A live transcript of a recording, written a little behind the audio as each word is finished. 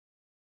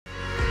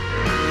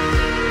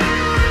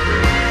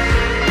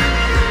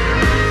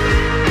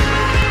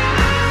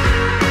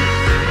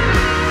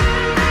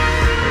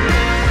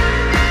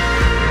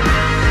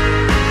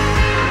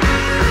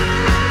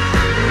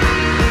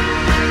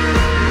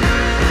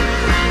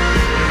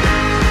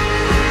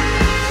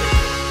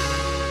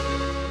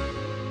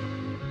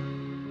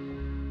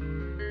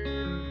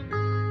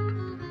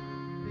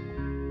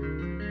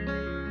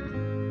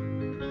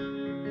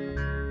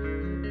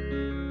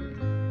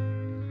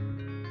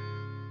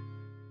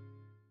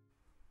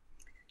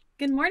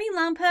Good morning,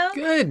 Lompoc.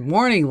 Good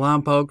morning,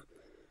 Lompoc.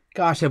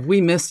 Gosh, have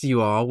we missed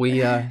you all?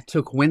 We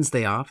took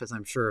Wednesday off, as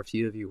I'm sure a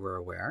few of you were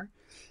aware,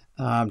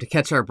 to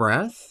catch our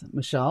breath.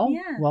 Michelle,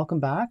 welcome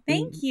back.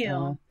 Thank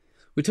you.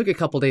 We took a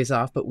couple days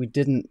off, but we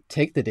didn't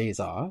take the days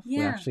off. Yeah.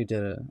 We actually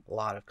did a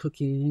lot of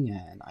cooking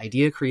and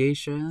idea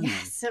creation.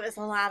 Yes, it was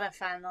a lot of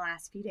fun the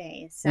last few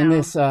days. So. And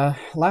this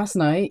last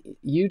night,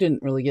 you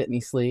didn't really get any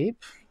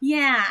sleep.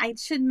 Yeah, I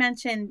should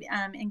mention,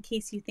 in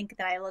case you think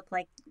that I look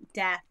like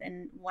death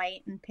and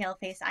white and pale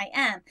face, I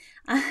am.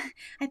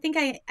 I think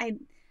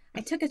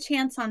I took a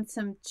chance on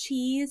some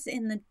cheese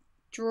in the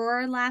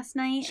drawer last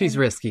night. She's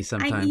risky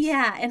sometimes.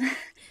 And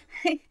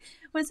I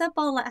was up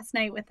all last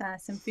night with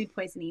some food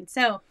poisoning.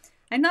 So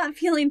I'm not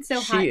feeling so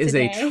hot today. She is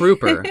a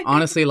trooper.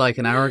 Honestly, like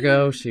an hour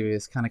ago, she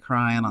was kind of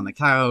crying on the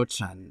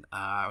couch. And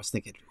I was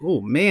thinking, oh,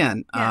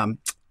 man,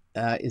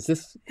 is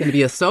this going to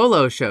be a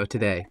solo show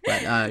today?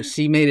 But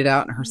she made it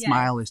out, and her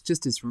smile is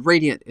just as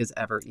radiant as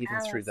ever, even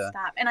through the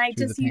stop. And I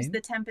just used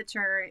the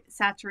temperature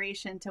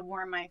saturation to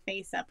warm my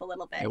face up a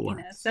little bit. It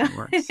works. It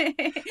works.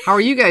 How are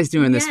you guys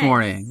doing this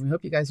morning? We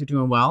hope you guys are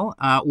doing well.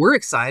 We're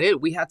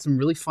excited. We had some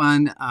really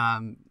fun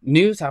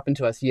news happen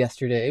to us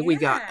yesterday. We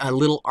got a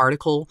little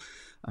article.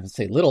 I would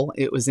say little.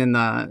 It was in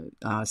the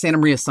Santa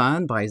Maria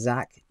Sun by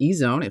Zach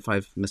Ezone, if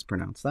I've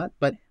mispronounced that.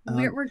 But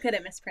we're good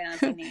at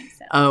mispronouncing names.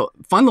 So.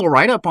 Fun little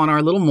write-up on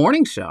our little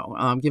morning show,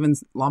 giving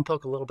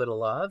Lompoc a little bit of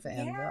love,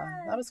 and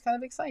that was kind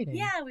of exciting.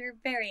 Yeah, we were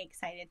very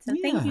excited. So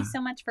thank you so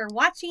much for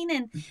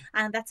watching,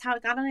 and that's how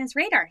it got on his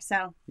radar.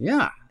 So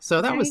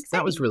so that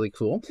was really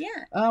cool.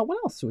 Yeah. What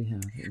else do we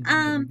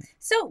have?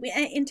 So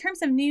in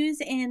terms of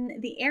news in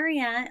the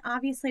area,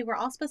 obviously we're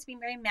all supposed to be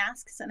wearing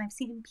masks, and I've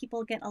seen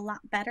people get a lot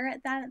better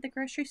at that at the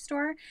grocery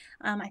store.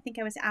 I think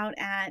I was out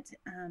at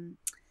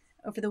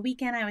over the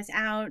weekend. I was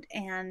out,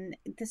 and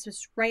this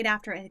was right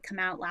after it had come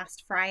out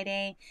last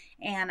Friday,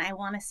 and I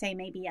want to say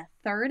maybe a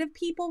third of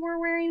people were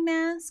wearing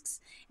masks.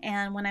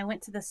 And when I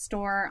went to the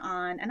store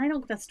and I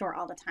don't go to the store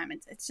all the time,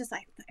 it's just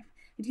like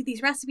I do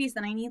these recipes,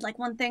 then I need like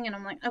one thing, and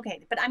I'm like,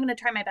 okay, but I'm going to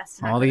try my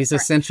best. All these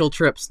essential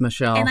trips,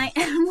 Michelle. And I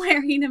am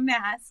wearing a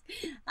mask.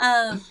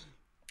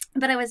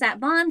 But I was at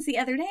Vaughn's the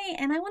other day,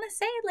 and I want to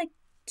say like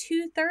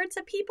 2/3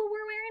 of people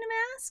were wearing a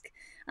mask.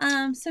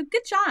 So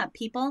good job,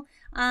 people.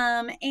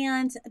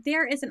 And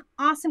there is an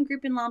awesome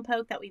group in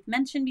Lompoc that we've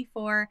mentioned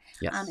before.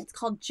 Yes. It's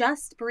called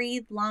Just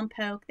Breathe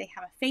Lompoc. They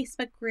have a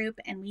Facebook group,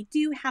 and we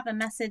do have a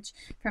message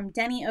from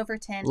Denny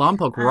Overton.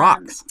 Lompoc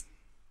rocks.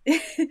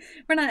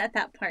 We're not at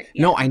that part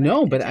yet. No, I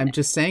know, but I'm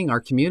just saying our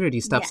community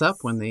steps up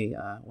when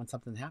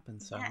something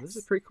happens. So this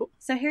is pretty cool.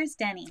 So here's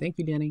Denny. Thank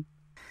you, Denny.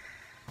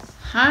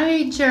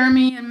 Hi,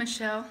 Jeremy and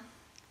Michelle.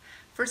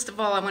 First of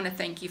all, I want to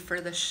thank you for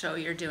the show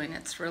you're doing.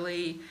 It's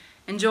really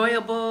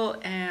enjoyable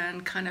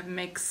and kind of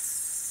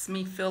makes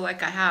me feel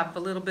like I have a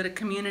little bit of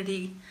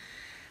community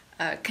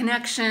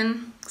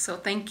connection. So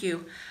thank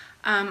you.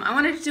 I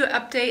wanted to do an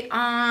update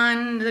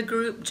on the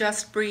group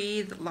Just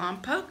Breathe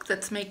Lompoc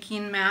that's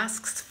making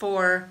masks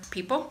for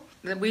people.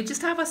 We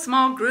just have a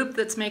small group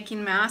that's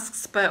making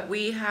masks, but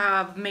we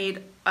have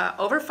made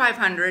over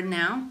 500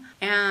 now.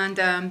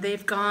 And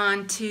they've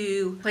gone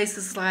to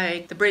places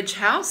like the Bridge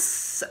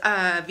House,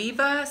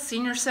 Viva,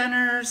 senior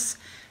centers,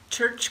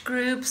 church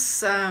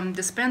groups,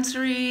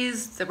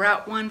 dispensaries, the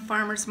Route 1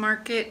 Farmers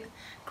Market,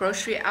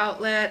 grocery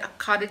outlet,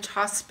 cottage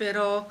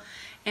hospital,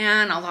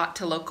 and a lot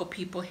to local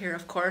people here,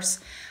 of course.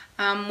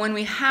 When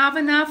we have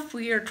enough,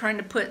 we are trying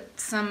to put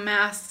some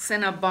masks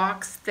in a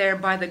box there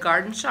by the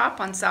garden shop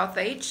on South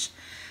H.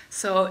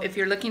 So if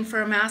you're looking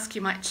for a mask,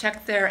 you might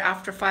check there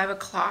after 5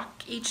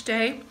 o'clock each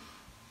day.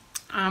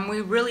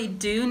 We really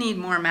do need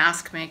more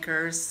mask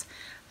makers.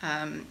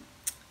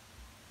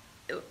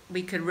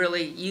 We could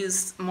really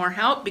use more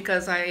help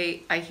because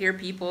I hear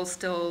people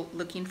still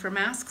looking for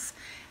masks,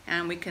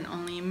 and we can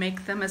only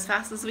make them as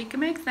fast as we can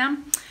make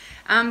them.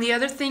 The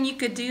other thing you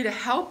could do to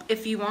help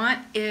if you want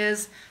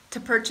is to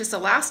purchase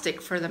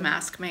elastic for the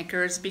mask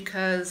makers,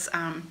 because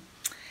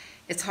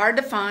it's hard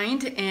to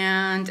find,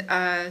 and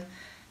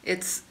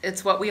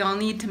it's what we all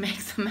need to make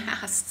the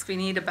masks. We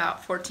need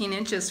about 14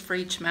 inches for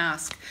each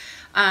mask.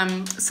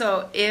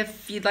 So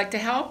if you'd like to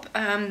help,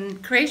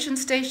 Creation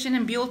Station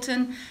in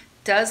Buellton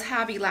does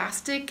have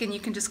elastic, and you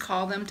can just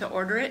call them to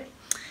order it.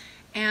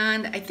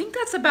 And I think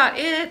that's about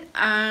it.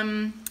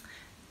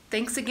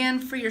 Thanks again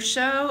for your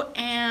show,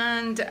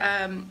 and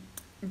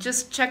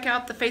just check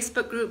out the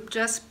Facebook group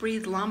Just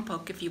Breathe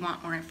Lompoc if you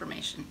want more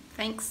information.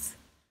 Thanks.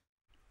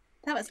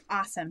 That was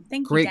awesome.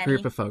 Thank you, Great Denny.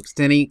 group of folks.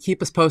 Denny,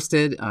 keep us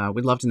posted.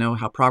 We'd love to know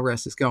how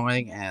progress is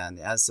going, and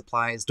as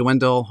supplies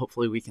dwindle,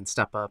 hopefully we can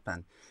step up,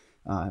 and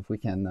if we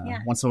can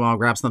once in a while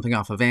grab something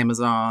off of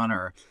Amazon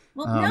or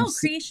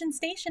Creation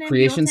Station.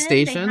 Creation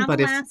Station, they have but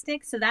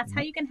elastic, so that's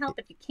how you can help.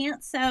 If you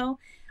can't sew,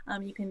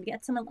 you can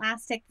get some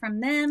elastic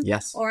from them.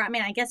 Yes. Or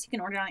I guess you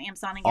can order it on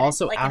Amazon and get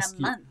also it like in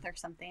a month or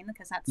something,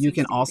 because that's. You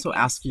can also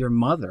ask your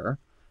mother.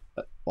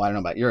 Well, I don't know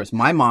about yours.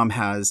 My mom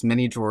has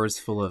many drawers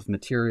full of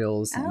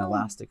materials and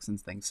elastics and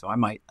things, so I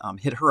might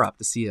hit her up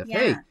to see if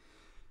hey,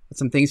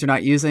 some things you're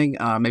not using.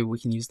 Maybe we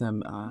can use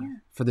them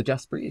for the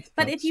Just Breathe.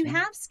 But folks. if you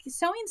have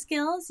sewing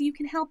skills, you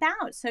can help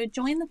out. So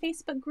join the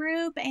Facebook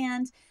group.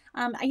 And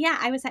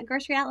I was at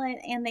Grocery Outlet,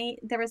 and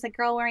there was a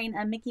girl wearing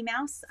a Mickey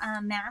Mouse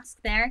mask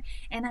there.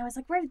 And I was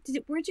like, where'd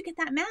you get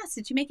that mask?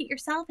 Did you make it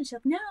yourself? And she's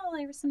like, no,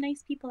 there were some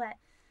nice people that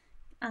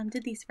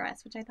did these for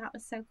us, which I thought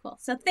was so cool.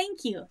 So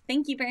thank you.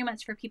 Thank you very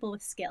much for people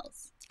with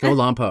skills. Go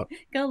Lompoc.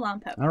 Go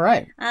Lompoc. All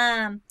right.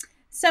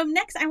 So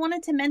next, I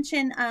wanted to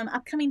mention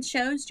upcoming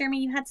shows.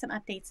 Jeremy, you had some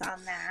updates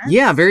on that.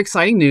 Yeah, very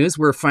exciting news.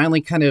 We're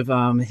finally kind of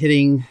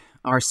hitting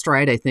our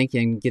stride, I think,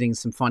 and getting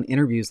some fun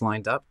interviews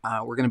lined up.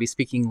 We're going to be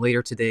speaking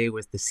later today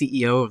with the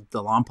CEO of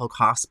the Lompoc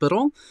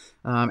Hospital,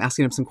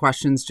 asking him some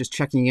questions, just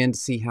checking in to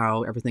see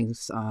how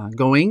everything's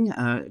going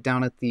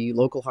down at the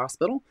local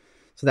hospital.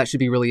 So that should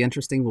be really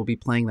interesting. We'll be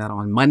playing that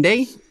on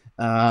Monday.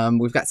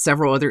 We've got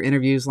several other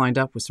interviews lined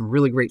up with some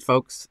really great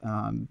folks.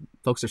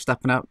 Folks are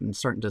stepping up and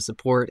starting to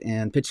support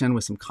and pitch in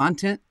with some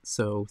content.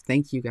 So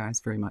thank you guys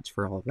very much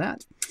for all of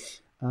that.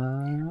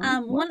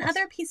 One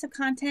other piece of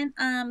content,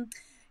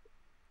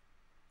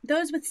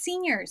 those with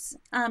seniors,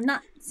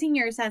 not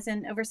seniors as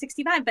in over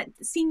 65, but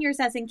seniors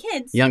as in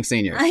kids. Young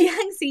seniors.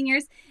 Young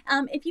seniors.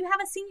 If you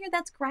have a senior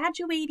that's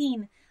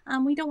graduating,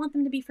 we don't want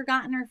them to be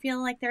forgotten or feel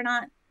like they're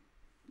not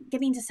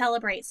getting to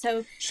celebrate.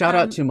 So shout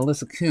out to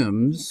Melissa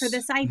Coombs for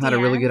this idea. Had a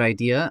really good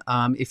idea.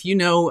 If you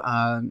know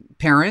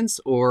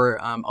parents or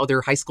other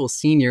high school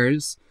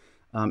seniors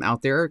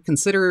out there,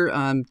 consider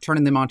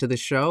turning them onto the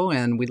show,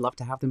 and we'd love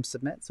to have them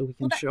submit so we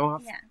can show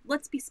off. Yeah,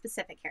 let's be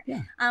specific here.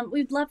 Yeah.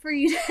 We'd love for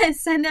you to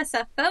send us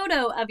a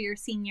photo of your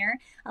senior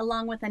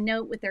along with a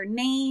note with their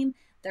name,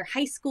 their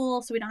high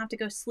school, so we don't have to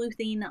go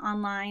sleuthing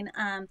online.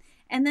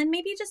 And then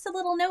maybe just a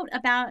little note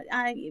about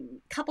a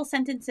couple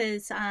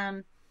sentences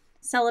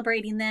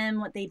celebrating them,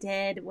 what they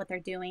did, what they're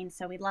doing.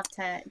 So we'd love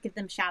to give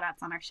them shout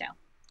outs on our show.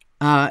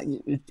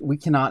 We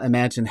cannot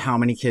imagine how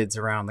many kids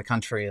around the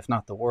country, if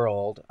not the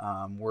world,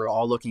 we're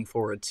all looking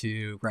forward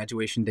to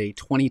graduation day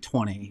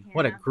 2020. Yeah.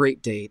 What a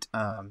great date.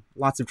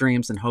 Lots of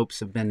dreams and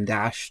hopes have been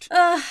dashed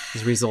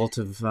as a result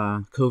of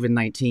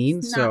COVID-19.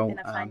 It's not been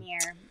a fun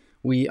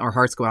year. Our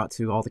hearts go out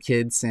to all the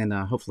kids, and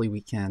hopefully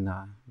we can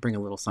bring a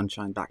little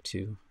sunshine back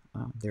to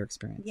their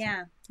experience.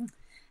 Yeah.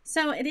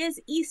 So it is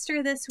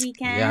Easter this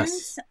weekend,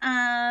 yes.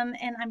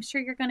 And I'm sure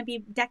you're going to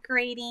be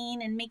decorating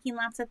and making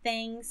lots of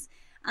things.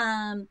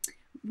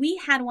 We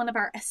had one of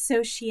our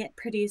associate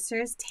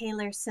producers,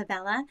 Taylor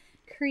Savella,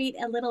 create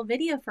a little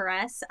video for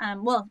us.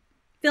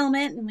 Film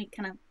it, and we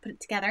kind of put it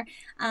together.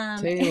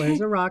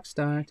 Taylor's a rock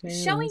star.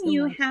 Showing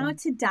you how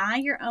to dye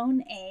your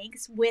own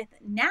eggs with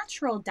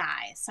natural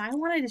dyes. So I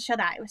wanted to show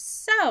that. It was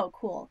so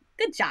cool.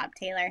 Good job,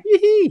 Taylor.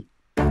 Yee-hee.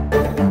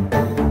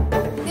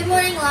 Good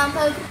morning,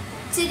 Lompoc.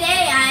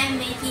 Today I am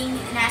making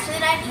naturally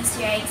dyed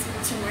Easter eggs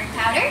with turmeric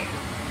powder,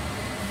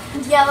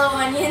 yellow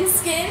onion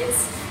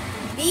skins,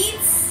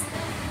 beets,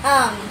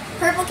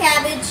 purple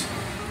cabbage,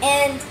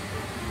 and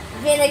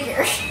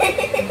vinegar.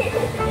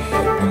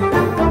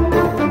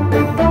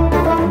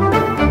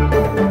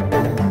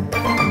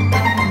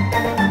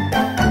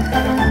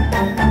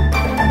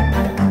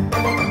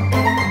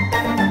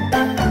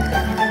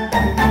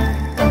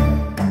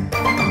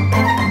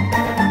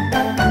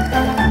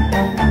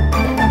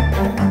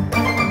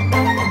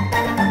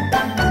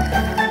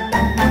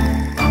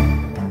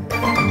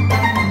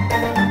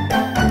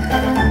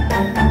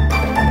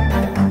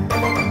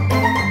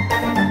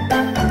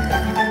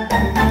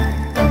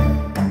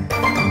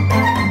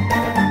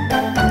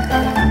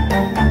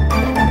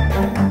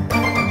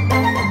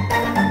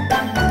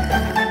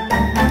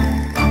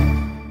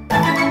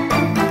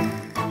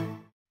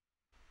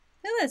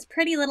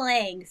 Pretty little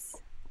eggs.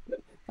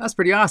 That's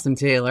pretty awesome,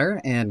 Taylor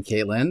and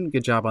Caitlin.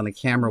 Good job on the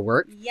camera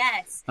work.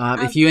 Yes.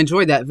 If you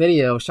enjoyed that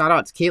video, shout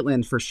out to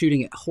Caitlin for shooting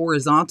it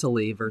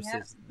horizontally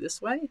versus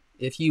this way.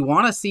 If you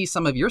want to see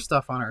some of your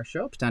stuff on our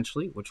show,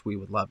 potentially, which we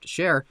would love to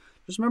share,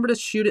 just remember to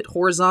shoot it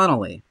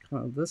horizontally.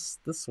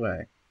 This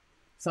way.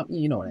 Something,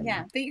 you know what I mean.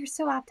 Yeah, but you're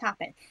so off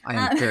topic. I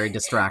am very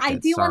distracted. I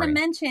do want to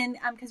mention,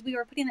 because we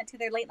were putting it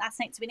together late last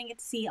night, so we didn't get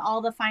to see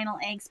all the final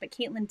eggs, but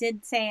Caitlin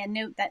did say a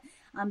note that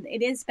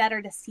it is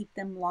better to steep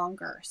them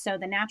longer. So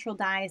the natural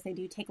dyes, they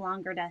do take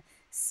longer to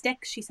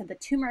stick. She said the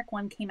turmeric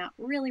one came out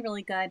really,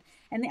 really good.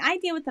 And the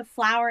idea with the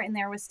flour in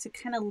there was to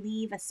kind of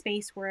leave a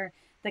space where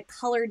the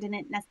color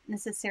didn't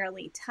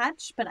necessarily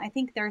touch, but I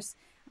think there's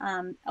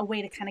a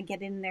way to kind of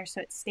get in there so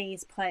it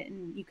stays put,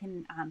 and you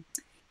can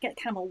get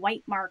kind of a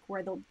white mark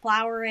where the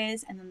flour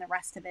is, and then the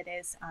rest of it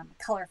is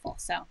colorful.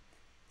 So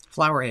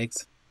flour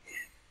eggs.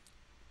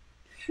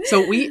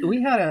 So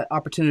we had an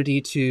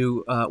opportunity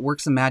to work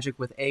some magic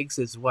with eggs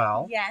as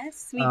well.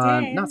 Yes, we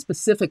did. Not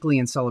specifically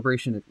in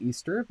celebration of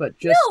Easter, but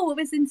just no, it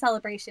was in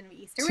celebration of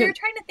Easter. We were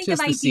trying to think of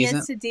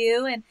ideas to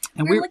do, and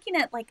we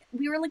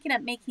were looking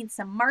at making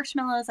some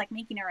marshmallows, like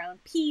making our own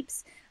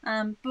peeps.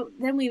 But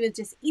then we would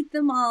just eat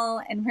them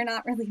all, and we're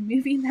not really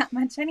moving that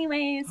much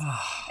anyways.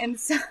 And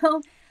so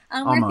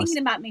we're thinking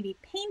about maybe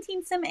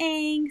painting some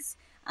eggs,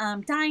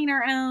 dyeing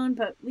our own,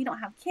 but we don't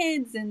have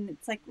kids, and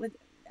it's like with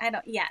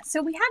Yeah.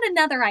 So we had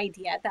another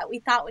idea that we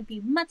thought would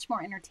be much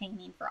more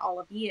entertaining for all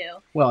of you.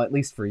 Well, at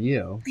least for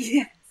you.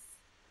 Yes.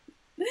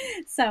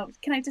 So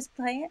can I just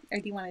play it, or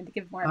do you want to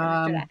give more of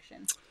an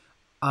introduction?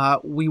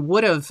 We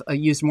would have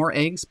used more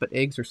eggs, but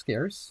eggs are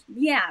scarce.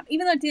 Yeah,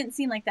 even though it didn't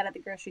seem like that at the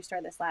grocery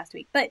store this last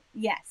week. But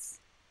yes.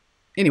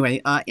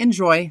 Anyway,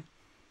 enjoy.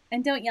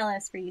 And don't yell at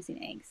us for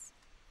using eggs.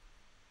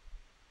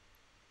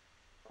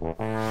 All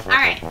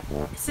right,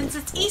 since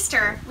it's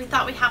Easter, we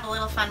thought we'd have a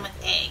little fun with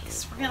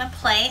eggs. We're going to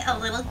play a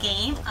little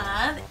game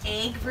of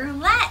egg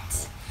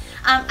roulette.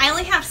 I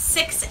only have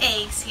 6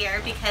 eggs here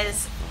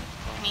because,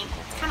 I mean,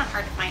 it's kind of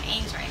hard to find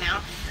eggs right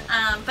now,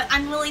 but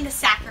I'm willing to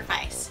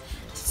sacrifice.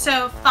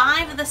 So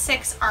 5 of the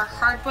 6 are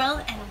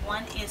hard-boiled and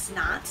 1 is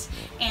not.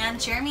 And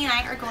Jeremy and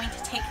I are going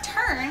to take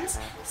turns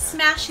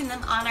smashing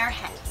them on our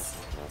heads.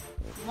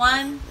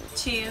 1,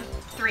 2,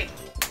 3.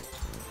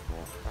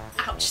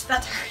 Ouch,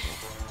 that hurt.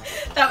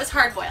 That was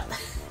hard-boiled.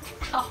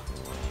 Ow.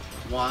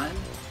 1,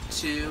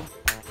 2.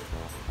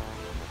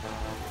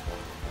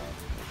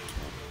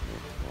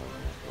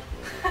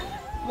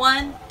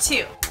 One,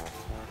 2.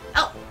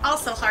 Oh,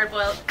 also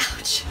hard-boiled.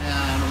 Ouch.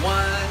 And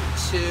 1,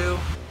 2.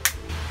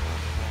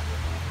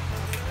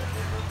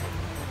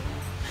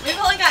 We've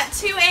only got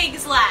 2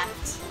 eggs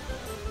left.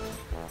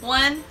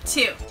 1,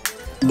 2.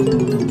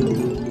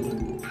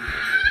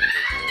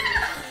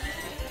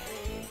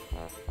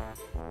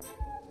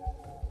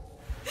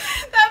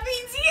 That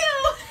means you.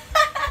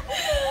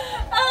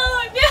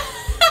 Oh no.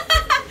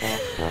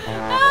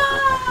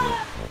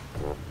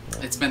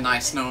 It's been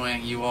nice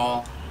knowing you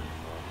all.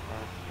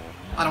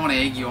 I don't want to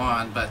egg you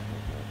on, but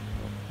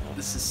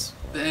this is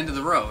the end of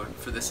the road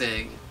for this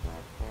egg.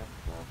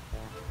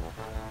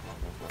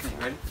 Okay,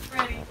 ready?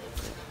 Ready.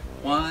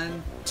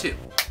 1, 2. Did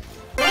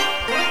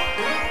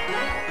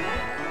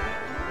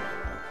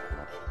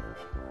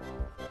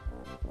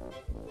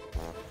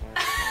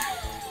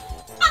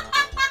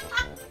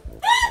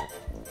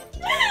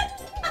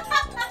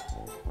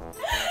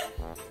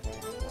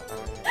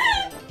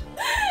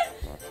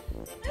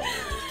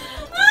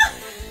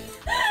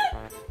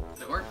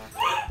it work?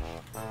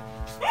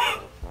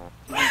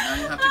 Okay, now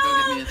you have to go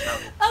get me a towel.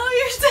 Oh,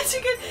 you're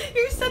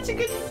such a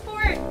good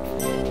sport.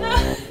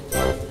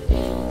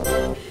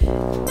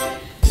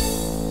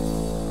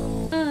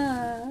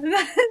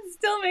 That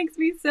still makes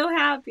me so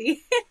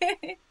happy.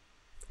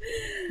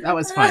 That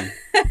was fun.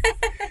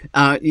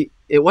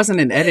 It wasn't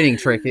an editing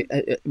trick.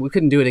 We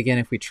couldn't do it again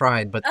if we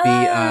tried. But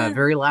the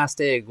very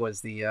last egg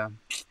was the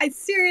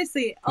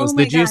Seriously, was oh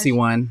my the juicy gosh.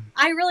 one.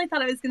 I really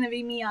thought it was going to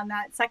be me on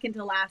that second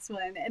to last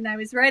one, and I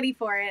was ready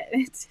for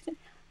it.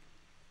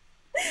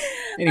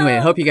 Anyway, I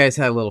hope you guys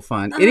had a little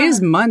fun. It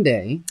is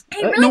Monday.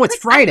 Hey, really no, it's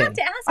quick, I Friday. have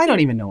to ask I don't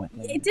you, even know what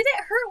day. Did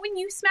it hurt when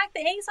you smacked the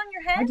eggs on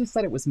your I head? just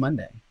said it was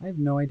Monday. I have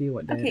no idea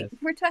what day Okay, it is.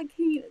 we're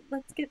talking.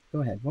 Let's get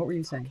Go ahead. What were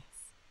you saying?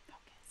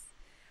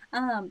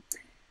 focus.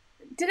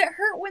 Did it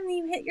hurt when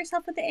you hit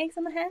yourself with the eggs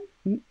on the head?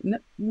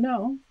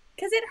 No.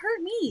 Because it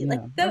hurt me. Yeah. Like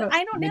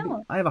I don't maybe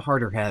know. I have a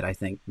harder head, I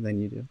think, than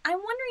you do. I'm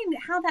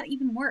wondering how that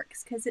even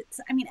works. Because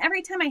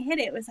every time I hit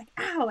it, it was like,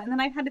 ow. And then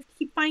I've had to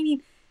keep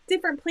finding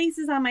different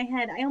places on my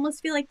head. I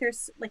almost feel like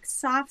there's like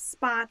soft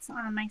spots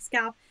on my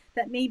scalp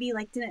that maybe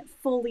like didn't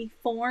fully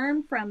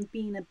form from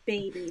being a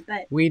baby.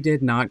 But We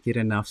did not get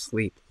enough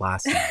sleep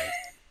last night.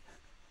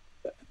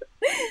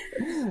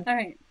 all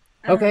right.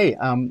 Okay.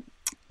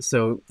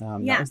 So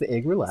that was the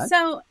egg roulette.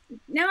 So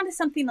now to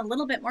something a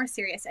little bit more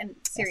serious. And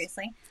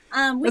seriously,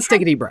 Let's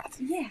take a deep breath.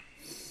 Yeah.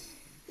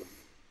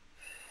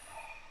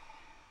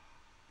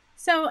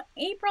 So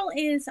April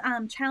is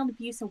Child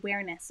Abuse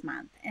Awareness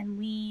Month, and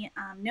we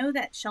know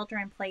that shelter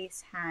in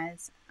place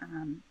has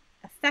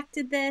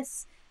affected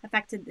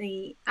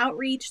the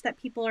outreach that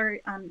people are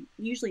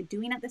usually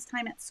doing at this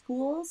time at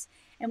schools.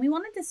 And we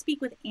wanted to speak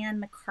with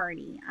Ann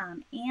McCarty.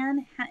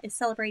 Ann is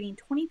celebrating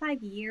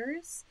 25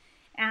 years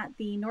at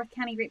the North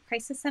County Rape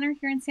Crisis Center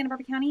here in Santa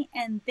Barbara County,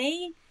 and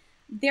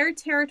their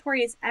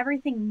territory is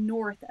everything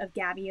north of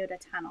Gaviota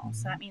Tunnel. Mm-hmm.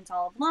 So that means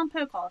all of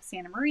Lompoc, all of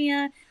Santa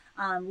Maria,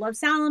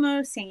 Los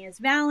Alamos, San Ynez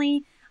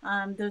Valley,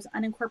 those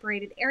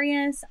unincorporated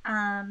areas.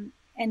 And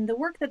the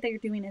work that they're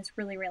doing is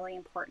really, really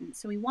important.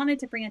 So we wanted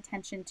to bring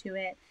attention to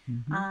it.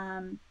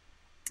 Mm-hmm.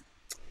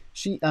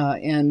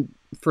 And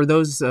for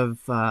those of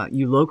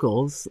you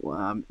locals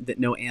that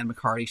know Ann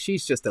McCarty,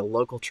 she's just a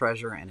local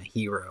treasure and a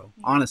hero,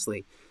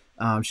 honestly.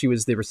 She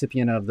was the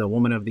recipient of the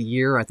Woman of the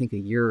Year, I think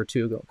a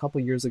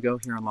couple years ago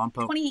here in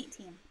Lompoc.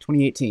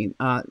 2018.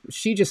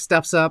 She just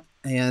steps up,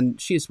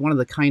 and she's one of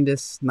the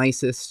kindest,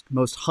 nicest,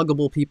 most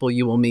huggable people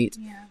you will meet.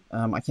 Yeah.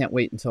 I can't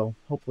wait until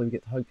hopefully we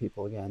get to hug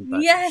people again.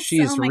 But yes,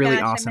 she is really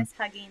awesome. I miss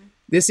hugging.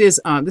 This is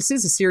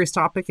a serious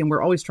topic, and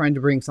we're always trying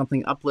to bring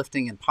something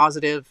uplifting and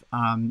positive.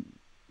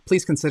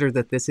 Please consider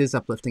that this is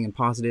uplifting and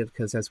positive,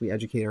 because as we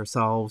educate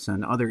ourselves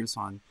and others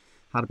on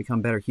how to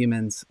become better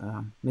humans,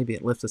 maybe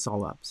it lifts us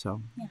all up.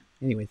 So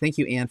anyway, thank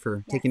you, Ann,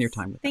 for taking your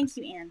time with us. Thank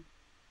you, Ann.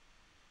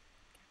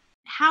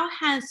 How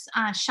has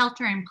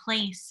shelter in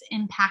place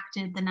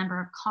impacted the number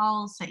of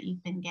calls that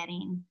you've been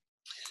getting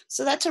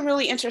So that's a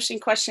really interesting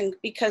question,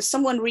 because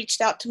someone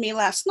reached out to me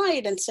last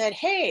night and said,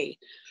 hey,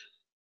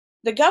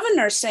 the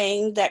governor's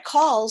saying that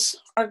calls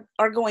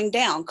are going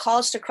down,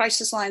 calls to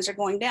crisis lines are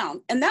going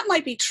down. And that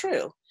might be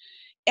true.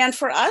 And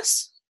for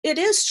us, it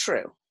is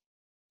true.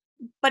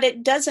 But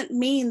it doesn't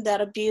mean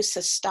that abuse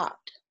has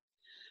stopped.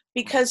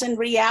 Because in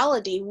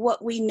reality,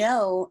 what we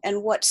know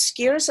and what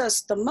scares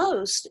us the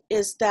most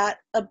is that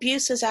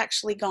abuse has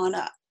actually gone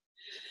up.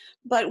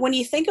 But when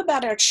you think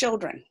about our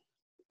children,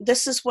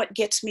 this is what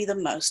gets me the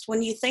most.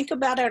 When you think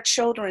about our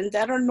children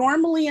that are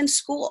normally in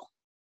school,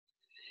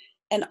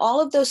 and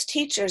all of those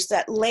teachers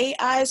that lay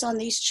eyes on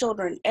these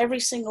children every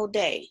single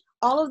day,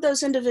 all of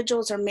those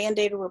individuals are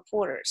mandated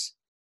reporters.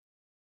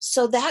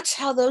 So that's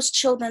how those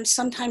children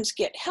sometimes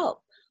get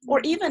help. Or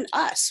even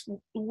us,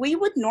 we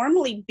would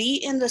normally be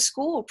in the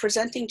school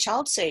presenting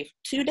child safe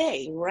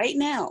today, right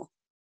now.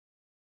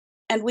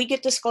 And we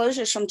get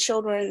disclosures from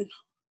children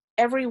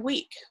every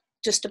week,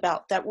 just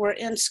about, that we're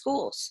in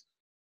schools.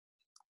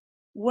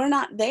 We're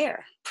not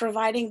there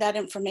providing that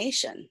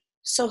information.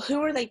 So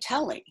who are they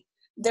telling?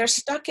 They're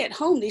stuck at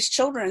home. These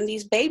children,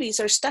 these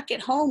babies are stuck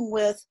at home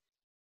with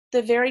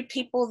the very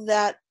people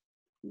that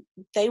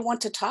they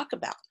want to talk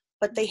about,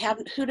 but they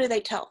haven't. Who do they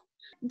tell?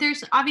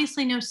 There's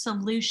obviously no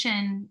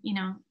solution,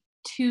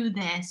 to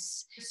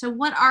this. So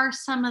what are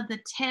some of the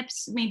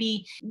tips,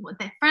 maybe what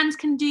their friends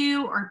can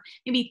do, or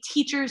maybe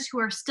teachers who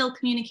are still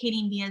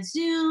communicating via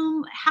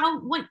Zoom?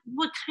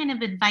 What kind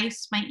of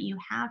advice might you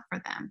have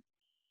for them?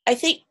 I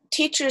think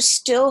teachers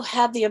still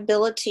have the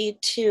ability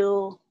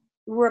to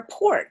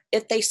report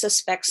if they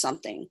suspect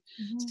something.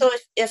 Mm-hmm. So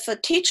if a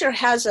teacher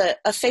has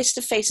a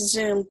face-to-face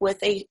Zoom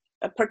with a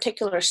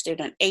particular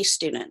student,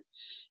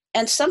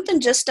 and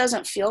something just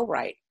doesn't feel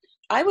right,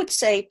 I would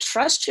say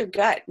trust your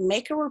gut,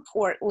 make a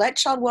report, let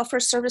Child Welfare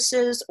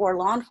Services or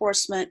law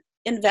enforcement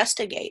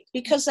investigate,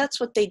 because that's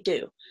what they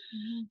do.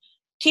 Mm-hmm.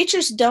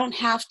 Teachers don't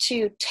have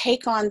to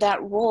take on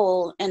that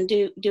role and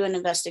do an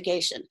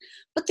investigation.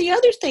 But the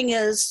other thing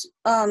is,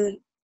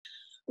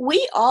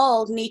 we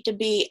all need to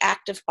be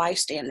active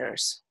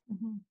bystanders.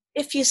 Mm-hmm.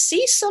 If you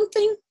see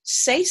something,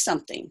 say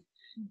something.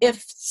 Mm-hmm.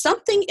 If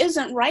something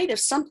isn't right,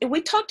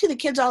 we talk to the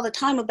kids all the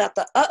time about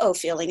the uh-oh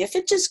feeling. If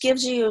it just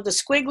gives you the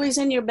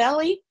squigglies in your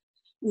belly,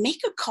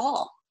 make a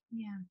call.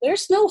 Yeah.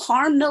 There's no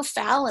harm, no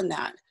foul in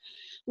that.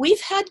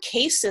 We've had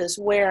cases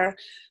where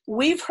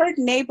we've heard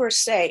neighbors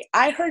say,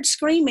 I heard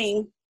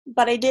screaming,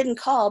 but I didn't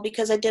call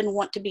because I didn't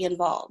want to be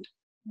involved.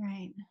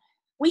 Right.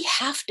 We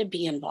have to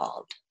be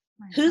involved.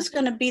 Right. Who's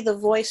going to be the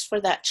voice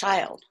for that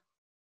child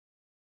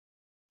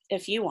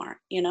if you aren't,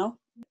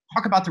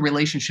 Talk about the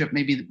relationship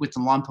maybe with the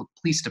Lompoc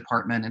Police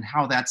Department and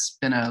how that's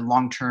been a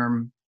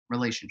long-term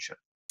relationship.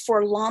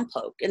 For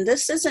Lompoc, and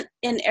this isn't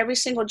in every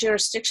single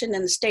jurisdiction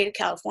in the state of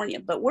California,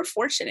 but we're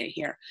fortunate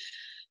here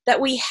that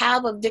we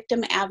have a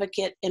victim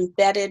advocate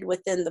embedded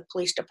within the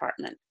police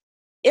department.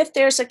 If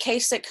there's a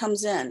case that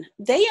comes in,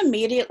 they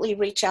immediately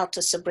reach out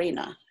to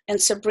Sabrina,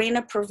 and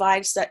Sabrina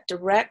provides that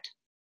direct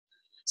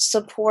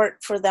support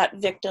for that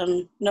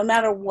victim, no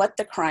matter what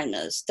the crime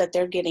is that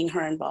they're getting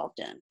her involved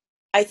in.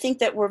 I think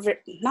that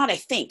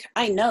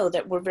I know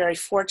that we're very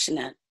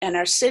fortunate, and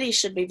our city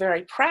should be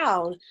very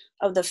proud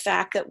of the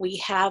fact that we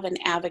have an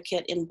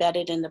advocate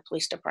embedded in the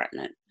police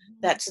department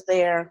that's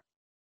there,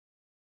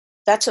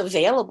 that's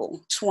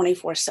available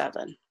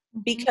 24/7.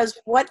 Because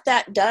what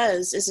that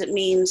does is it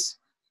means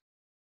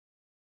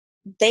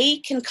they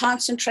can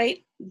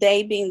concentrate,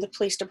 they being the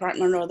police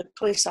department or the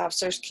police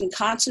officers, can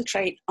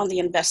concentrate on the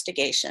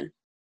investigation.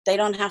 They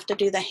don't have to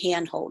do the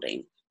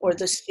hand-holding or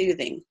the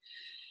soothing.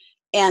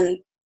 And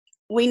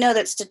we know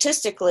that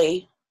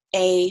statistically,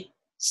 a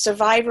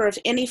survivor of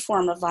any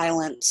form of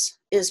violence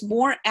is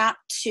more apt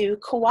to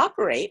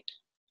cooperate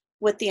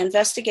with the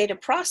investigative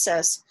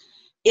process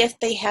if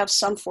they have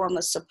some form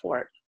of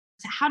support.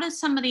 How does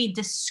somebody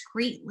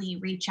discreetly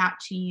reach out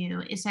to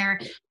you? Is there,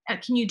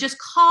 can you just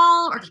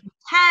call or can you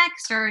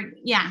text or,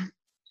 yeah?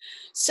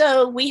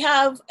 So we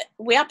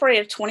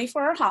operate a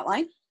 24-hour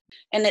hotline,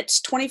 and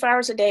it's 24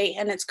 hours a day,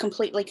 and it's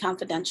completely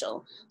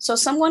confidential. So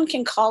someone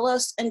can call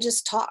us and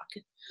just talk.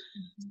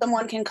 Mm-hmm.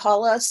 Someone can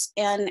call us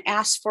and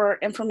ask for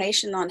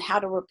information on how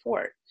to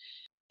report.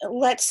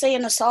 Let's say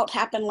an assault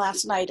happened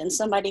last night and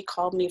somebody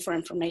called me for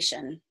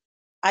information.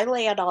 I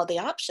lay out all the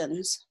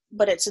options,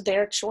 but it's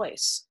their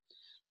choice.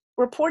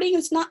 Reporting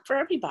is not for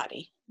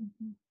everybody.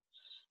 Mm-hmm.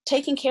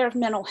 Taking care of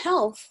mental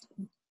health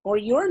or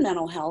your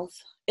mental health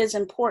is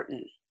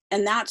important.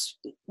 And that's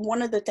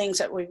one of the things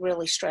that we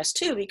really stress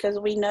too, because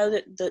we know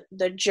that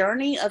the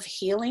journey of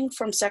healing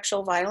from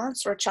sexual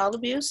violence or child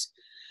abuse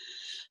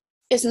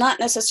is not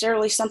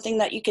necessarily something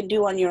that you can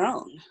do on your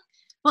own.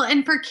 Well,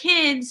 and for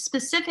kids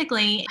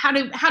specifically, how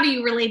do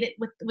you relate it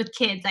with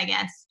kids, I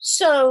guess?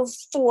 So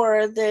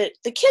for the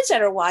kids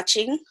that are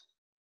watching,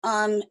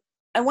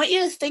 I want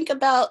you to think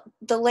about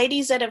the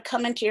ladies that have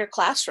come into your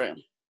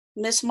classroom,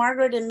 Miss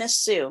Margaret and Miss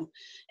Sue,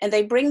 and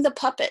they bring the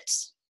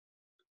puppets,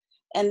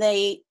 and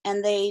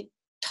they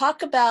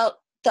talk about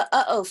the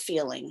uh-oh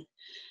feeling.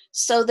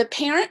 So the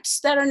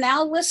parents that are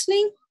now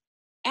listening,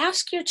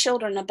 ask your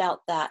children about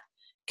that.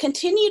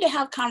 continue to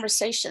have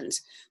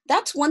conversations.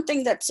 That's one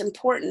thing that's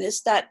important,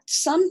 is that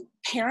some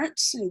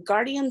parents and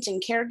guardians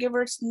and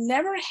caregivers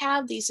never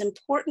have these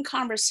important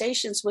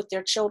conversations with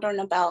their children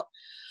about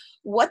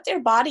what their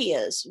body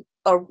is,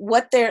 or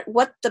what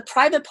the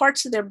private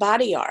parts of their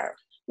body are.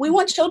 We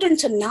want children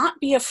to not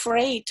be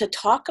afraid to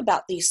talk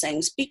about these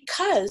things,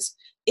 because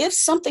if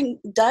something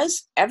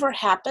does ever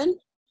happen,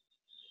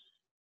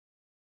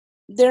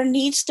 there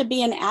needs to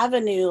be an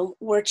avenue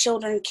where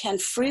children can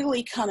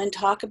freely come and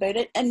talk about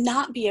it and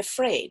not be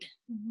afraid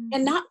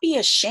and not be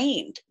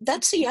ashamed.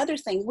 That's the other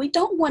thing. We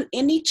don't want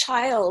any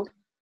child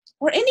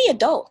or any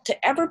adult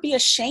to ever be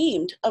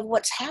ashamed of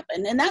what's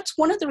happened. And that's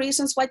one of the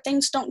reasons why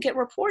things don't get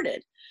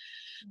reported,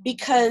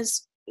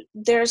 because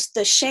there's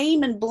the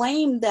shame and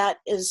blame that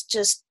is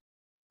just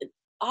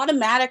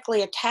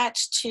automatically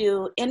attached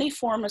to any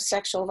form of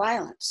sexual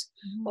violence.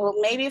 Well,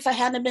 maybe if I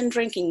hadn't been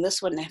drinking,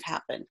 this wouldn't have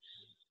happened.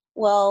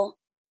 Well,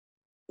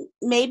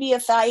 maybe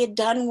if I had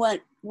done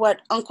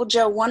what Uncle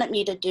Joe wanted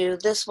me to do,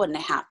 this wouldn't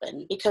have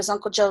happened, because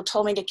Uncle Joe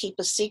told me to keep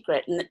a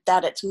secret and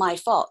that it's my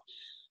fault.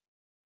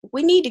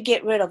 We need to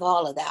get rid of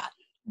all of that.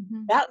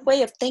 That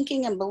way of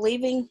thinking and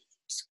believing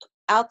is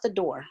out the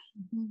door,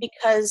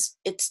 because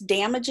it's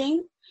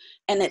damaging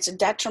and it's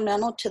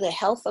detrimental to the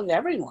health of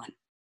everyone.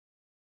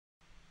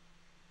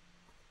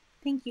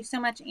 Thank you so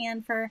much,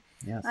 Ann, for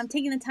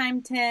taking the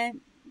time to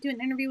do an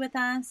interview with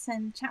us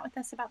and chat with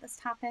us about this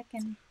topic,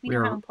 and we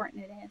know how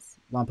important it is.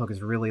 Lompoc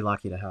is really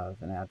lucky to have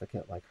an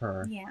advocate like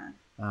her.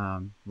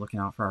 Looking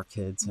out for our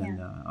kids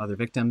and other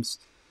victims.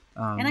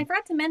 And I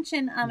forgot to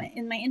mention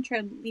in my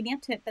intro leading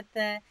up to it, but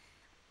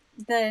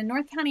the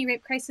North County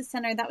Rape Crisis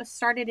Center, that was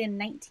started in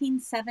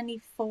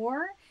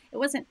 1974. It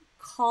wasn't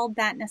called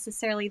that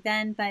necessarily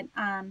then, but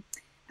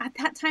at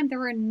that time there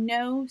were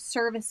no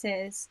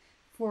services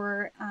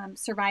for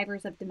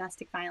survivors of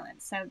domestic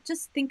violence. So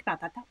just think about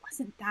that. That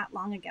wasn't that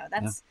long ago.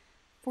 That's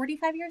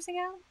 45 years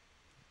ago?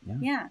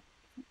 Yeah.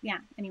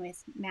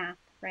 Anyways, math,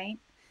 right?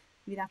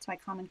 Maybe that's why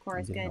Common Core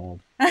is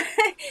good.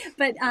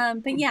 but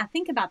yeah,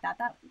 think about that.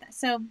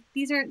 So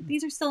these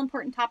are still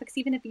important topics,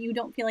 even if you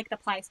don't feel like it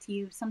applies to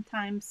you.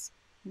 Sometimes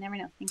you never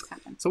know, things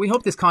happen. So we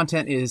hope this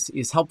content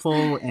is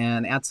helpful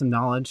and adds some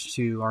knowledge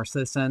to our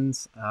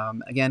citizens.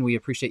 Again, we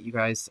appreciate you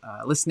guys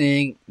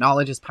listening.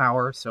 Knowledge is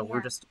power, so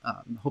we're just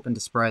hoping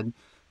to spread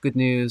good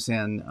news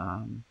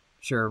and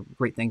share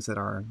great things that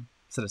our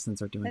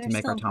citizens are doing to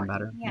make our town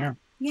better.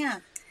 Yeah.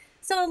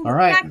 So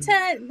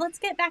let's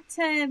get back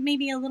to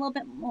maybe a little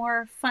bit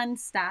more fun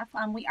stuff.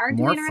 We are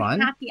doing our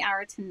happy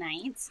hour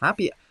tonight.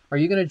 Are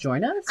you going to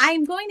join us?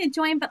 I'm going to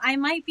join, but I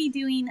might be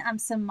doing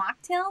some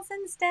mocktails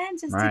instead,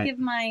 just to give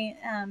my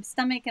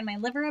stomach and my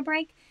liver a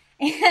break.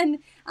 And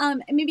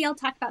maybe I'll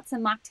talk about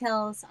some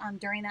mocktails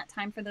during that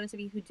time for those of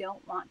you who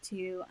don't want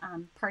to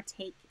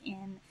partake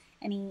in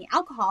any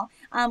alcohol.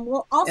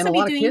 We'll also and a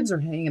lot of kids are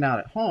hanging out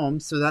at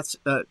home, so that's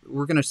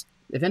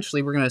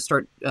eventually we're going to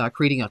start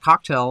creating a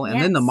cocktail and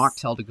then the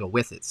mocktail to go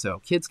with it. So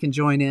kids can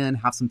join in,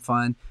 have some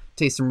fun,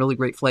 taste some really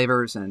great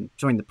flavors, and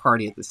join the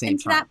party at the same time.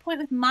 And to that point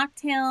with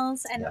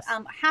mocktails and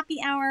happy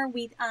hour,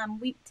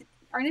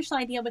 our initial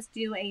idea was to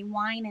do a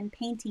wine and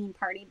painting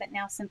party, but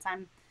now since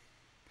I'm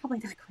probably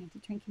not going to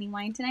drink any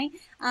wine tonight,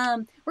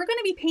 we're going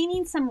to be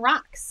painting some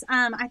rocks.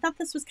 I thought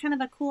this was kind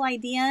of a cool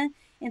idea.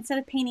 Instead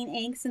of painting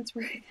eggs, since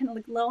we're kind of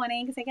like low on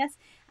eggs, I guess,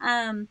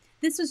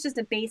 this was just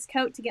a base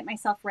coat to get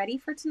myself ready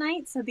for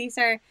tonight. So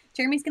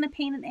Jeremy's going to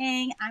paint an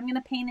egg. I'm going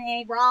to paint an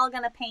egg. We're all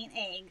going to paint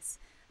eggs.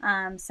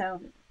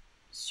 So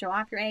show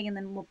off your egg, and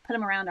then we'll put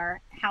them around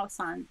our house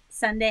on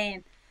Sunday.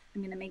 And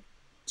I'm going to make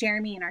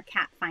Jeremy and our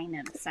cat find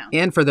them. So.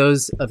 And for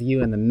those of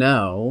you in the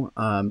know,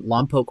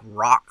 Lompoc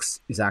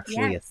Rocks is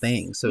actually a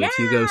thing. So if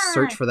you go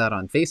search for that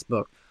on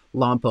Facebook,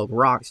 Lompoc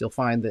Rocks, you'll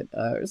find that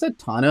there's a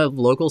ton of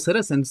local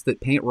citizens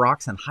that paint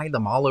rocks and hide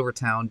them all over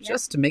town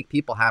just to make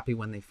people happy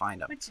when they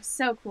find them. Which is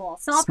so cool.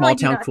 So I'll probably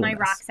do that with my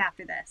rocks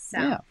after this.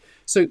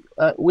 So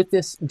with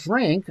this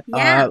drink,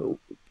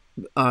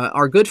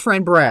 our good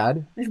friend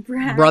Brad,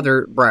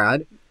 brother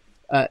Brad,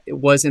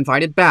 was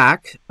invited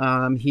back.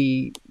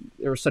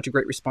 There was such a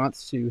great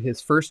response to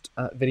his first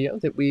video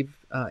that we've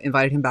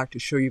invited him back to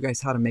show you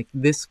guys how to make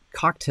this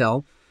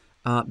cocktail.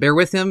 Bear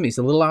with him. He's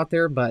a little out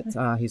there, but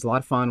he's a lot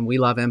of fun. We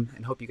love him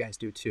and hope you guys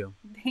do too.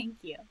 Thank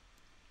you.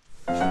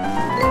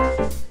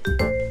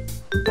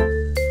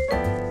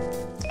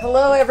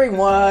 Hello,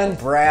 everyone.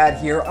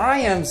 Brad here. I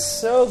am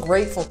so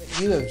grateful that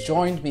you have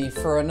joined me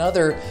for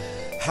another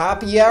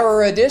happy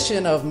hour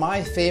edition of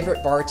My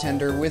Favorite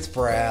Bartender with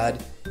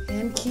Brad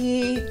and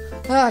Key.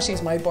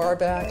 She's my bar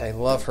back. I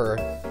love her.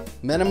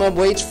 Minimum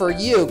wage for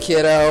you,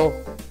 kiddo.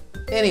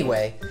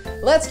 Anyway,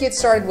 let's get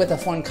started with a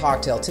fun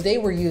cocktail. Today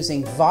we're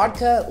using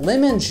vodka,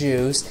 lemon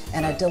juice,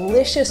 and a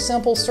delicious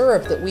simple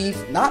syrup that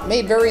we've not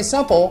made very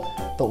simple,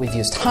 but we've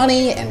used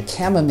honey and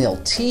chamomile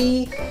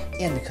tea.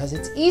 And because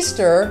it's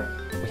Easter,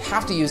 we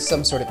have to use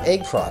some sort of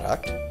egg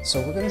product.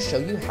 So we're going to show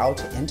you how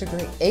to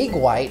integrate egg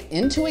white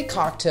into a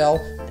cocktail,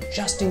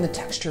 adjusting the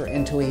texture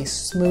into a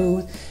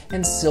smooth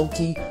and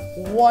silky,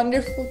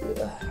 wonderful...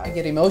 I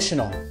get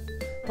emotional.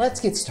 Let's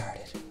get started.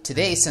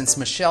 today, since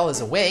Michelle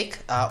is awake,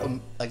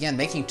 again,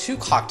 making 2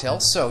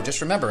 cocktails. So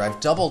just remember, I've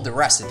doubled the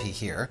recipe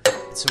here.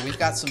 So we've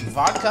got some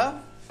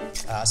vodka,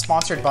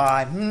 sponsored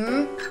by,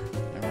 and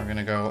we're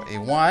gonna go a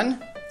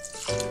 1.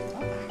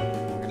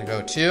 We're gonna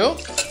go 2.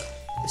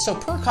 So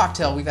per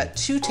cocktail, we've got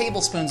 2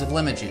 tablespoons of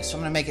lemon juice. So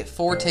I'm gonna make it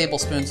 4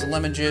 tablespoons of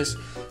lemon juice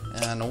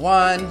and a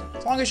 1.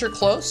 As long as you're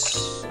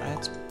close,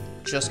 that's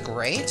just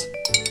great.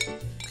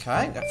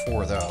 Okay, got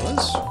 4 of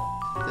those.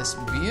 This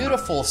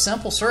beautiful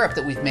simple syrup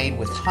that we've made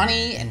with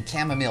honey and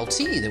chamomile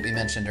tea that we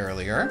mentioned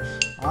earlier.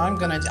 I've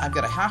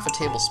got a half a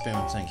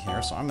tablespoon thing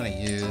here, so I'm gonna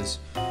use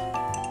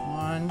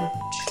 1,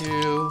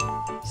 2,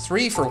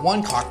 3 for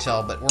 1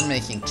 cocktail, but we're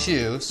making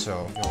 2,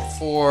 so go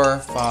 4,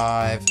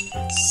 5,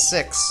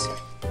 6.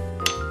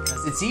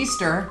 Because it's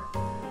Easter,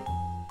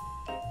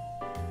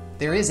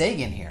 there is egg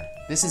in here.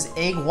 This is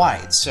egg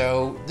white,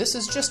 so this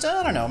is just,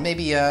 I don't know,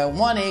 maybe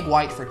 1 egg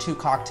white for 2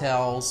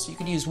 cocktails. You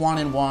could use 1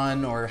 and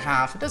 1 or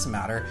half, it doesn't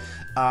matter.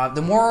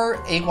 The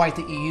more egg white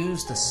that you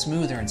use, the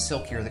smoother and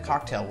silkier the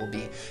cocktail will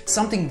be.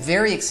 Something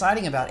very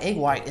exciting about egg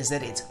white is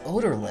that it's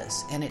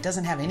odorless and it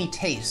doesn't have any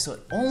taste, so it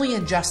only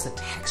adjusts the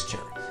texture.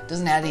 It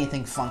doesn't add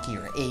anything funky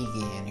or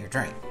eggy in your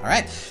drink, all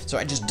right? So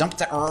I just dumped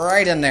that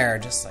right in there,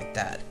 just like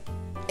that.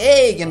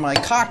 Egg in my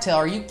cocktail,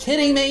 are you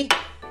kidding me?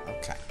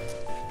 Okay,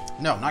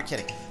 no, not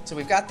kidding. So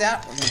we've got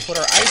that, we're gonna put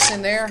our ice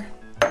in there.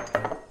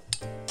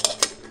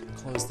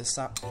 Close this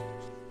up.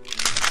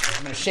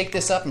 I'm gonna shake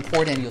this up and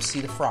pour it in. You'll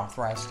see the froth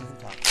rise to the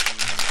top.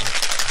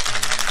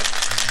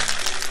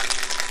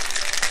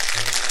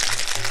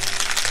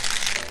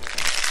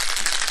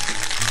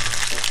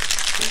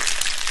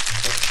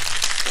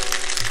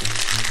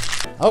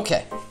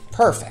 Okay,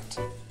 perfect.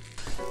 The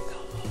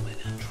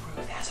moment of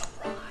truth has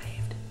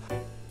arrived.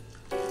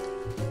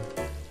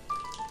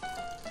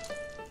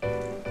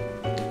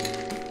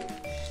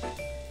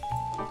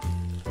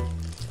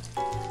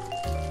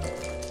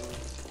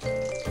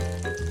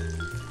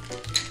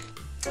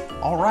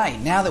 All right,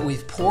 now that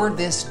we've poured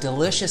this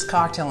delicious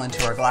cocktail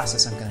into our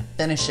glasses, I'm gonna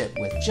finish it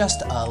with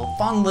just a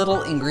fun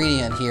little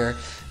ingredient here.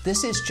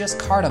 This is just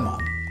cardamom.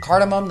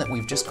 Cardamom that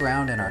we've just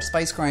ground in our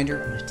spice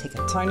grinder. I'm gonna take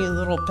a tiny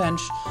little pinch.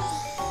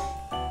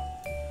 A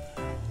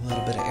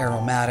little bit of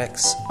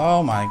aromatics.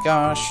 Oh my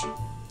gosh.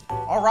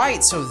 All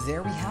right, so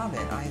there we have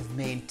it. I have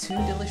made 2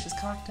 delicious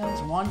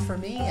cocktails, 1 for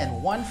me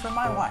and 1 for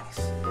my wife.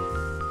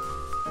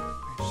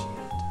 Where's she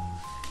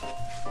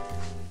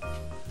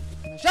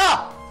at?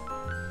 Michelle!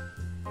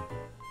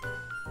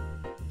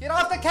 Get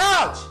off the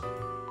couch!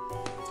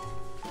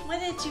 What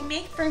did you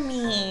make for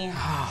me?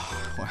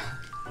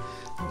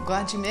 I'm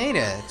glad you made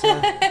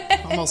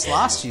it. Almost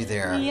lost you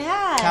there.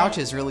 Yeah. The couch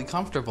is really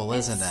comfortable,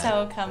 isn't it?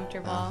 So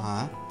comfortable.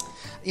 Uh-huh.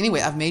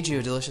 Anyway, I've made you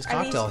a delicious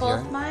cocktail here. Are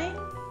these both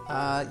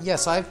mine?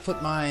 Yes, I've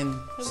put mine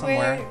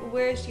somewhere.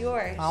 Where's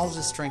yours? I'll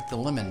just drink the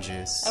lemon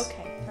juice.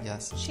 Okay. Perfect.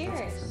 Yes.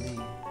 Cheers. For me.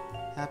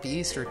 Happy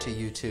Easter to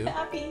you too.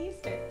 Happy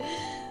Easter.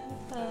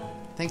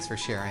 Thanks for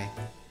sharing.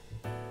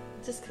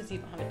 Just because you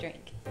don't have a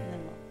drink. And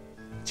then we'll...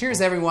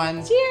 Cheers,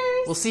 everyone.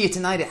 Cheers. We'll see you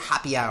tonight at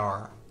happy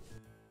hour.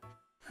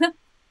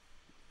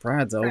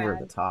 Brad's over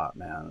the top,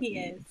 man. He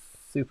is.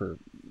 Super,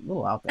 a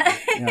little out there.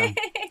 Yeah.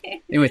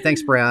 Anyway,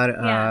 thanks, Brad.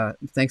 Yeah.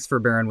 Thanks for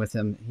bearing with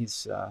him.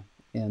 He's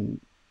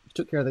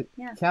took care of the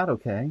cat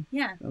okay.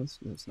 Yeah. That was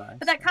nice.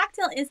 But that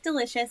cocktail is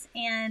delicious,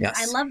 and yes.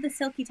 I love the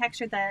silky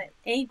texture. The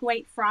egg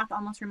white froth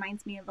almost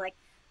reminds me of like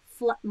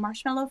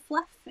marshmallow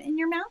fluff in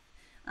your mouth.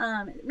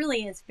 It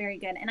really is very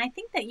good. And I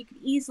think that you could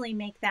easily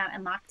make that a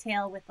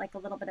mocktail with like a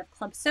little bit of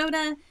club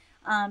soda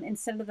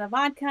instead of the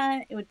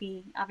vodka. It would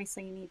be,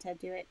 obviously you need to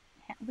do it.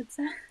 What's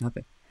that?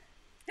 Nothing.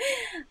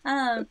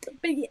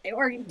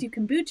 Or do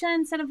kombucha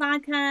instead of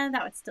vodka.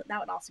 That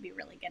would also be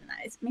really good. And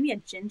that is maybe a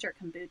ginger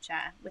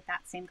kombucha with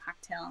that same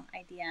cocktail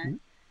idea. Mm-hmm.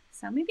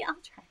 So maybe I'll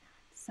try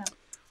that. So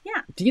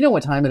yeah. Do you know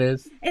what time it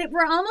is?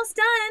 We're almost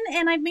done,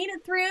 and I've made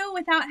it through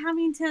without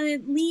having to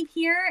leave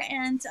here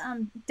and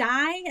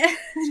die.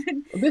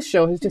 This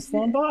show has just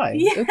flown by.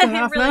 Yeah, it's a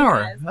half an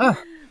hour.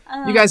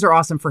 You guys are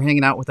awesome for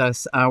hanging out with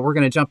us. We're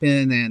going to jump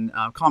in and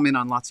comment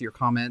on lots of your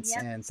comments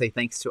and say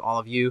thanks to all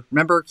of you.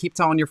 Remember, keep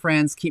telling your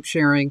friends, keep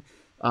sharing.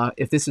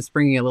 If this is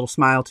bringing a little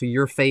smile to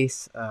your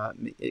face,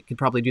 it could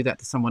probably do that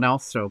to someone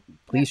else. So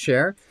please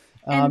share.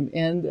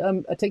 And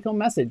a take-home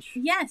message.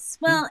 Yes.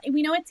 Well,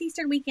 we know it's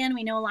Easter weekend.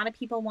 We know a lot of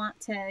people want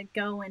to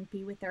go and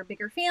be with their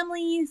bigger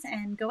families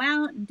and go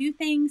out and do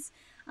things.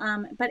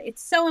 But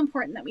it's so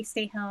important that we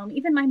stay home.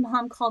 Even my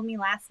mom called me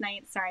last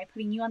night. Sorry,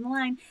 putting you on the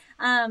line.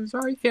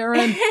 Sorry,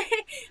 Karen.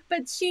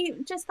 But she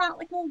just thought,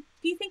 like, well,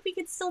 do you think we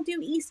could still do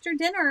Easter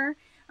dinner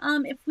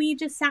if we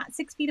just sat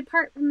 6 feet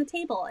apart from the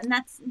table? And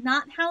that's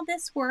not how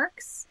this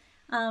works.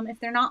 If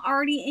they're not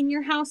already in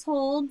your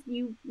household,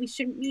 we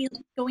shouldn't be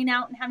going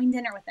out and having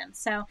dinner with them.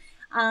 So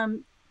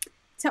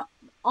to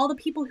all the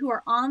people who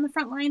are on the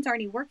front lines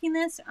already working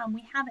this,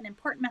 we have an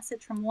important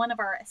message from one of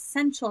our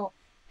essential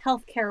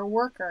healthcare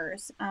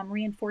workers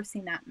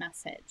reinforcing that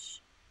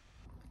message.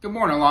 Good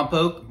morning,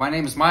 Lompoc. My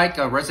name is Mike,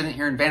 a resident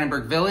here in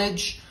Vandenberg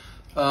Village,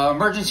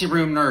 emergency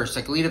room nurse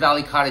at Goleta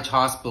Valley Cottage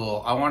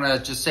Hospital. I want to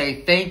just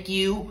say thank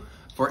you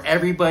for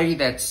everybody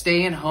that's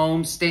staying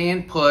home,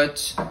 staying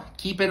put,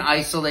 keeping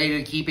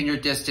isolated, keeping your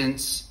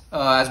distance.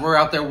 As we're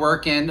out there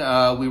working,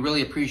 we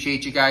really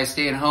appreciate you guys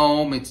staying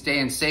home and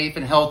staying safe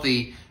and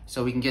healthy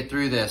so we can get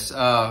through this.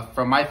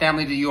 From my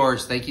family to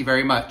yours, thank you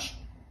very much.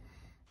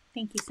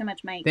 Thank you so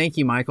much, Mike. Thank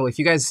you, Michael. If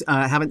you guys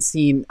haven't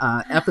seen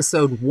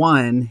episode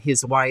 1,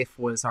 his wife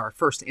was our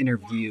first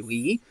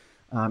interviewee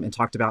and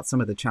talked about some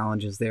of the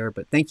challenges there.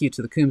 But thank you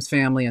to the Coombs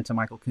family and to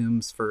Michael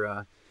Coombs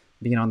for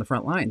being on the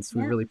front lines.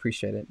 We really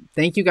appreciate it.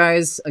 Thank you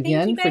guys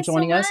again for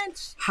joining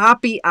us.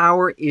 Happy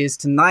Hour is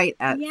tonight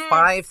at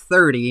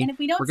 5:30. And if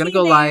we don't We're going to see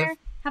go you live. there,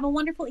 have a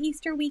wonderful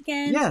Easter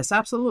weekend. Yes,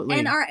 absolutely.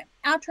 And our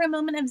outro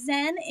moment of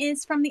Zen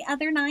is from the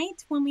other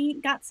night when we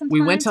got some time.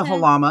 We went to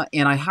Halama,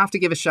 and I have to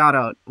give a shout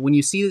out. When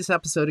you see this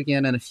episode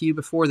again and a few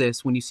before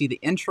this, when you see the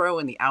intro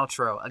and the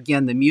outro,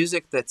 again, the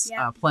music that's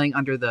playing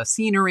under the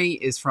scenery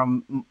is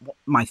from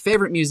my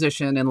favorite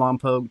musician in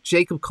Lompoc,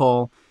 Jacob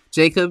Cole.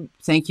 Jacob,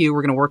 thank you.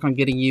 We're going to work on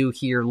getting you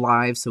here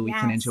live so we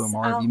can enjoy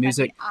more of your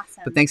music.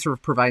 Awesome. But thanks for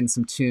providing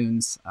some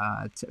tunes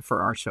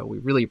for our show. We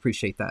really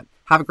appreciate that.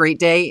 Have a great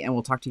day, and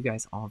we'll talk to you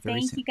guys all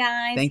very soon. Thank you,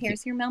 guys.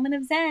 Here's your moment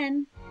of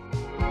Zen.